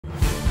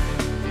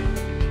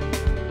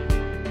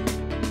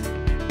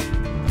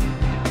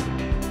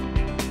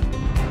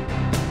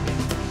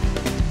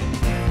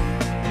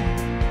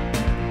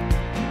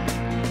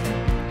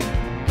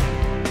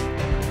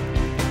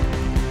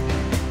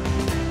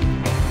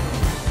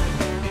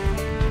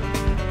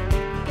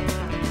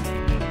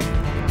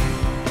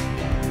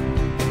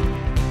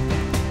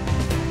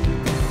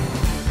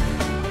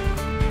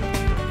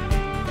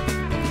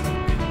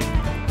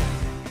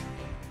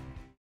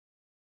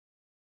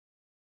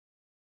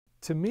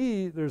to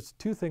me, there's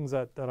two things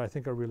that I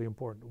think are really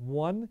important.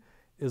 One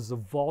is the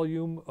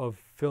volume of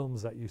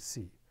films that you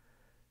see.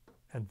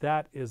 And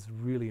that is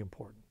really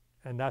important.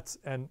 And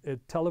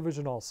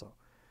television also.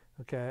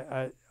 Okay,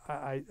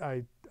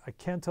 I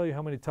can't tell you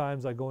how many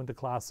times I go into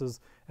classes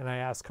and I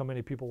ask how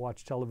many people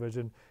watch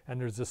television, and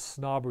there's this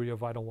snobbery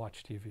of I don't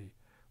watch TV.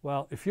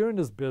 Well, if you're in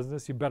this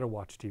business, you better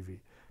watch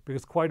TV,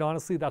 because quite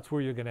honestly, that's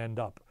where you're going to end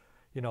up.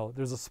 You know,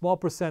 there's a small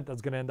percent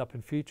that's going to end up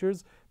in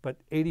features, but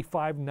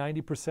 85,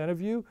 90%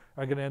 of you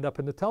are going to end up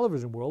in the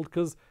television world,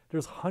 because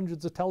there's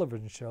hundreds of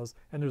television shows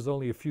and there's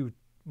only a few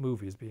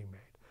movies being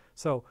made.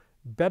 So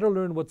better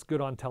learn what's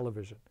good on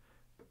television.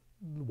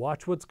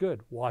 Watch what's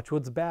good, watch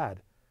what's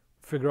bad.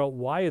 Figure out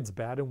why it's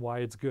bad and why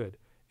it's good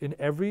in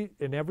every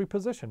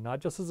position, not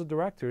just as a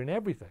director, in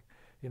everything.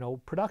 You know,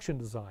 production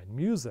design,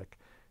 music.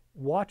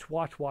 Watch,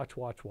 watch, watch,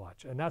 watch,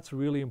 watch. And that's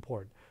really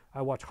important.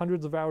 I watch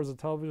hundreds of hours of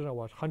television, I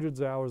watch hundreds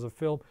of hours of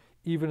film.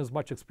 Even as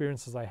much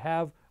experience as I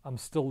have, I'm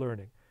still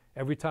learning.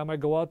 Every time I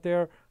go out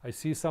there, I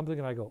see something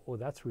and I go, oh,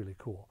 that's really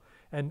cool.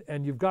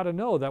 And you've got to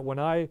know that when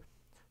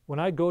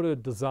I go to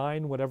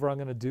design whatever I'm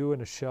going to do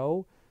in a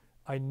show,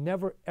 I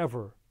never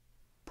ever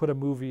put a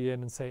movie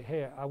in and say,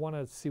 hey, I want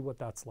to see what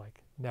that's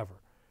like.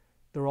 Never.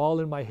 They're all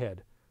in my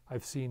head.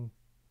 I've seen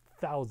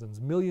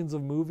thousands, millions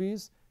of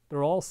movies.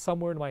 They're all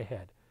somewhere in my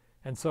head.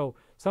 And so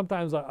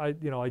sometimes I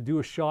do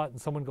a shot and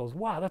someone goes,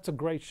 wow, that's a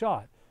great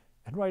shot.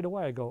 And right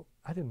away I go,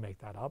 I didn't make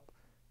that up.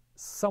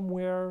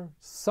 Somewhere,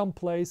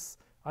 someplace,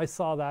 I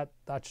saw that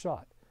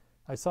shot.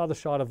 I saw the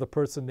shot of the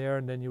person there,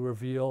 and then you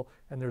reveal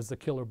and there's the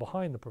killer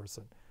behind the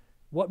person.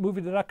 What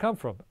movie did that come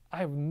from? I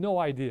have no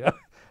idea.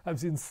 I've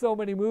seen so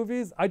many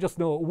movies. I just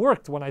know it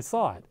worked when I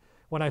saw it.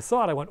 When I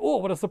saw it, I went, oh,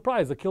 what a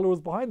surprise. The killer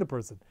was behind the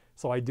person.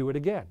 So I do it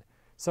again.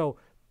 So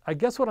I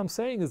guess what I'm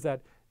saying is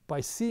that by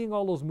seeing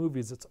all those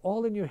movies, it's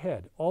all in your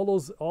head. All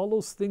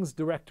those things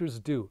directors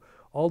do,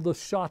 all the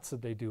shots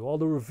that they do, all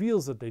the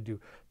reveals that they do,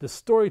 the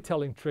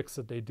storytelling tricks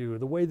that they do,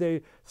 the way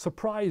they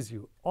surprise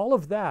you, all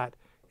of that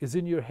is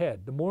in your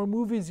head. The more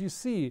movies you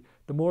see,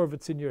 the more of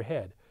it's in your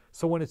head.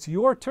 So when it's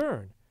your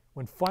turn,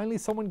 when finally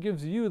someone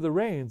gives you the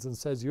reins and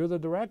says, you're the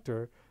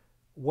director,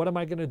 what am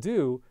I going to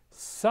do?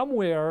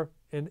 Somewhere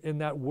in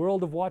that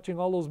world of watching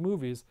all those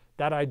movies,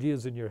 that idea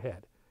is in your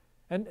head.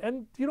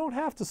 And you don't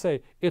have to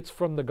say, it's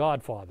from The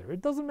Godfather.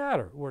 It doesn't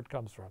matter where it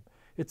comes from.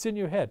 It's in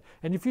your head.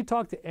 And if you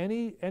talk to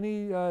any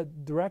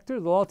director,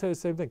 they'll all tell you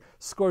the same thing.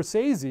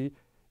 Scorsese,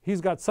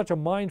 he's got such a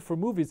mind for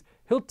movies,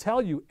 he'll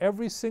tell you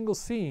every single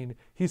scene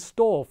he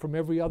stole from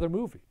every other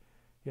movie.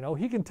 You know,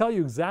 he can tell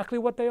you exactly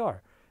what they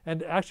are.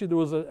 And actually there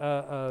was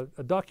a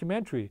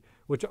documentary,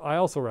 which I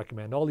also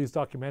recommend, all these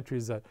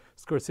documentaries that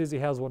Scorsese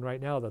has one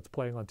right now that's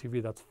playing on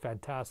TV that's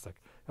fantastic,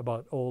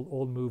 about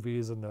old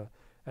movies and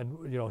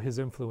you know, his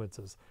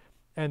influences.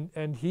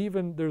 And he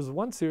even, there's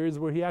one series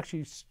where he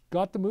actually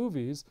got the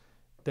movies,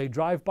 they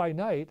drive by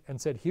night and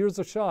said, here's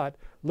a shot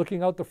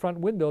looking out the front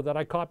window that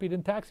I copied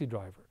in Taxi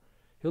Driver.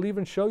 He'll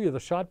even show you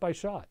the shot by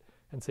shot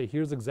and say,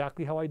 here's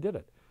exactly how I did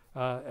it.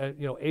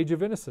 You know, Age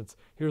of Innocence,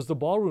 here's the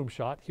ballroom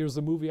shot, here's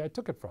the movie I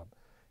took it from.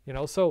 You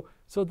know, so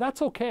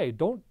that's okay.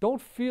 Don't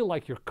feel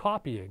like you're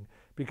copying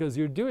because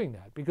you're doing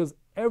that, because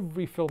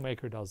every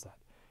filmmaker does that.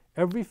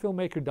 Every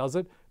filmmaker does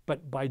it,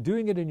 but by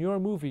doing it in your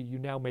movie, you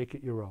now make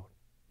it your own.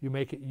 You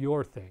make it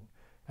your thing.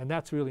 And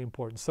that's really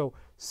important. So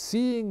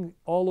seeing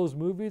all those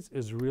movies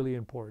is really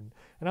important.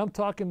 And I'm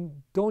talking,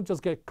 don't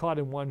just get caught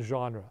in one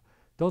genre.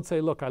 Don't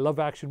say, look, I love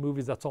action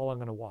movies, that's all I'm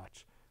going to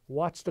watch.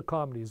 Watch the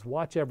comedies,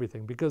 watch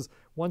everything. Because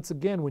once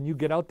again, when you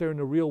get out there in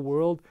the real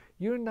world,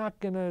 you're not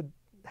going to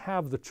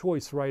have the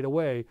choice right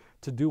away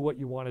to do what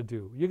you want to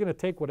do. You're going to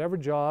take whatever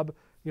job,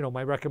 you know,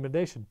 my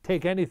recommendation,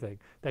 take anything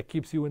that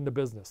keeps you in the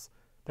business,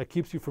 that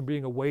keeps you from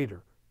being a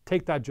waiter.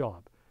 Take that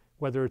job.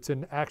 Whether it's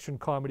in action,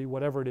 comedy,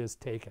 whatever it is,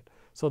 take it.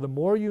 So the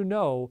more you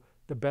know,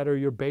 the better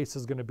your base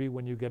is going to be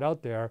when you get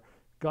out there.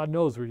 God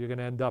knows where you're going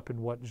to end up and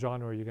what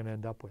genre you're going to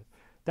end up with.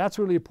 That's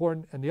really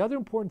important. And the other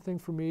important thing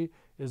for me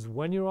is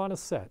when you're on a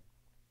set,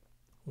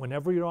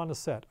 whenever you're on a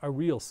set, a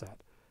real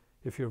set,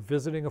 if you're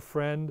visiting a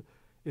friend,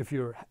 if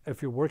you're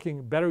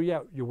working, better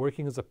yet, you're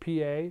working as a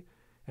PA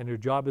and your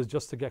job is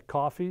just to get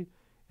coffee,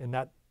 in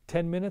that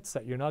 10 minutes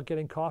that you're not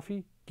getting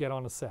coffee, get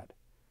on a set.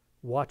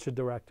 Watch a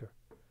director.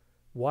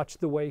 Watch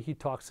the way he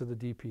talks to the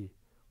DP.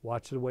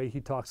 Watch the way he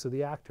talks to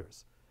the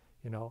actors.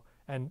 You know,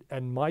 and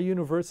my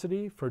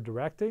university for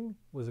directing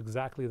was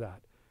exactly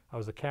that. I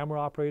was a camera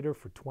operator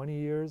for 20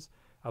 years.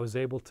 I was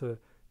able to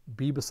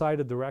be beside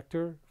a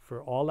director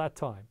for all that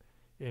time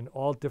in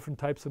all different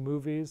types of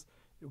movies.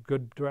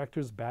 Good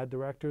directors, bad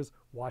directors,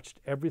 watched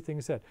everything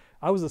he said.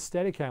 I was a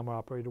Steadicam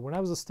operator. When I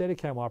was a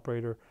Steadicam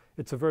operator,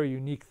 it's a very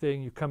unique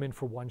thing. You come in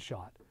for one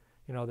shot.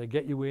 You know, they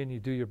get you in, you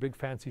do your big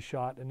fancy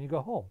shot, and you go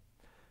home.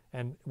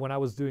 And when I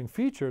was doing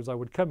features, I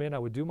would come in, I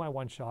would do my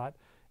one shot,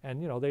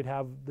 and you know, they'd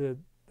have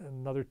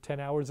another 10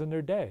 hours in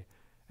their day.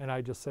 And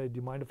I'd just say, do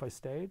you mind if I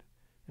stayed?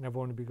 And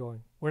everyone would be going,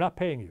 we're not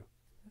paying you.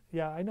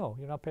 Yeah, I know,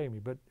 you're not paying me,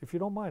 but if you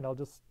don't mind, I'll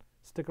just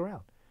stick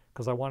around.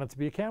 Because I wanted to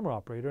be a camera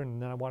operator,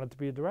 and then I wanted to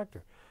be a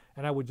director.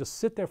 And I would just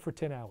sit there for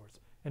 10 hours.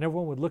 And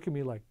everyone would look at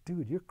me like,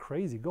 dude, you're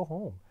crazy, go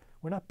home.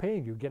 We're not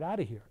paying you, get out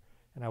of here.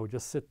 And I would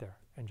just sit there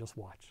and just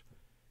watch.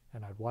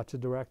 And I'd watch the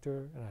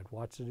director, and I'd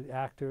watch the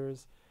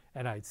actors,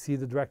 and I'd see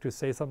the director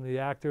say something to the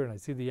actor, and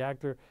I'd see the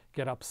actor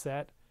get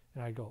upset,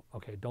 and I'd go,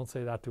 okay, don't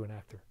say that to an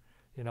actor.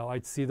 You know,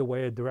 I'd see the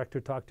way a director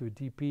talked to a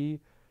DP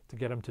to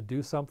get him to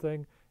do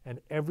something, and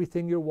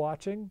everything you're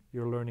watching,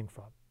 you're learning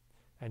from.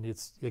 And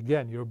it's,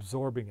 again, you're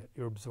absorbing it,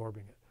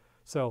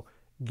 So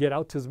get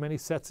out to as many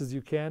sets as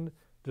you can.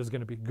 There's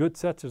going to be good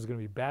sets, there's going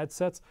to be bad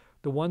sets.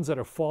 The ones that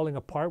are falling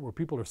apart where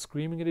people are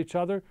screaming at each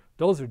other,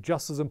 those are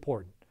just as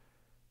important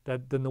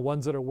than the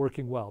ones that are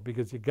working well,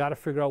 because you got to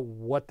figure out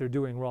what they're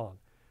doing wrong.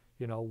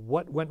 You know,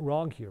 what went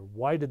wrong here?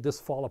 Why did this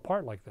fall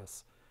apart like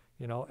this?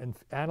 You know, and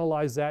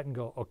analyze that and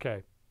go,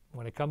 okay,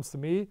 when it comes to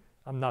me,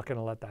 I'm not going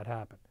to let that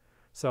happen.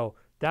 So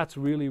that's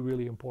really,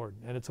 really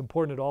important. And it's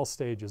important at all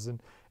stages.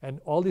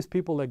 And all these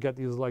people that get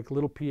these like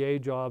little PA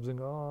jobs and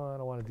go, oh, I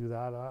don't want to do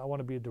that. I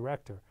want to be a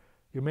director.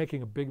 You're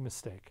making a big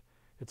mistake.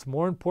 It's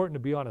more important to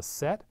be on a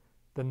set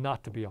than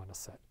not to be on a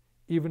set,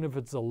 even if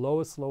it's the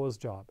lowest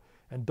job.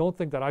 And don't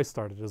think that I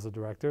started as a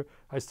director.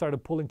 I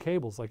started pulling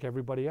cables like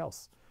everybody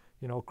else.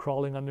 You know,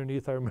 crawling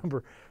underneath, I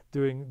remember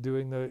doing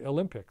the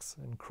Olympics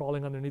and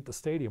crawling underneath the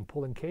stadium,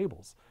 pulling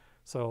cables.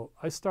 So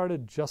I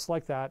started just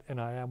like that,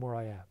 and I am where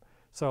I am.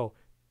 So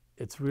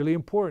it's really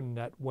important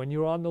that when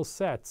you're on those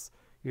sets,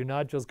 you're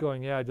not just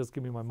going, yeah, just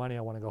give me my money,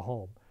 I want to go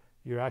home.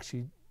 You're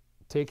actually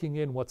taking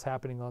in what's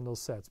happening on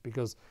those sets,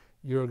 because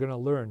you're going to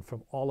learn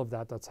from all of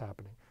that that's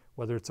happening.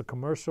 Whether it's a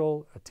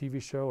commercial, a TV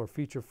show, or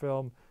feature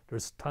film,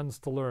 there's tons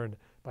to learn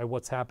by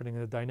what's happening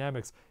in the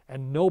dynamics.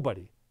 And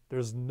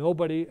there's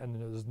nobody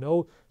and there's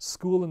no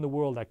school in the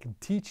world that can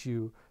teach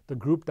you the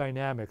group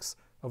dynamics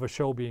of a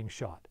show being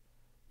shot.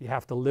 You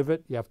have to live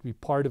it, you have to be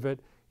part of it,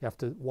 you have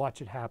to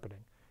watch it happening.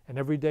 And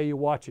every day you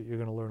watch it, you're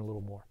going to learn a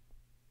little more.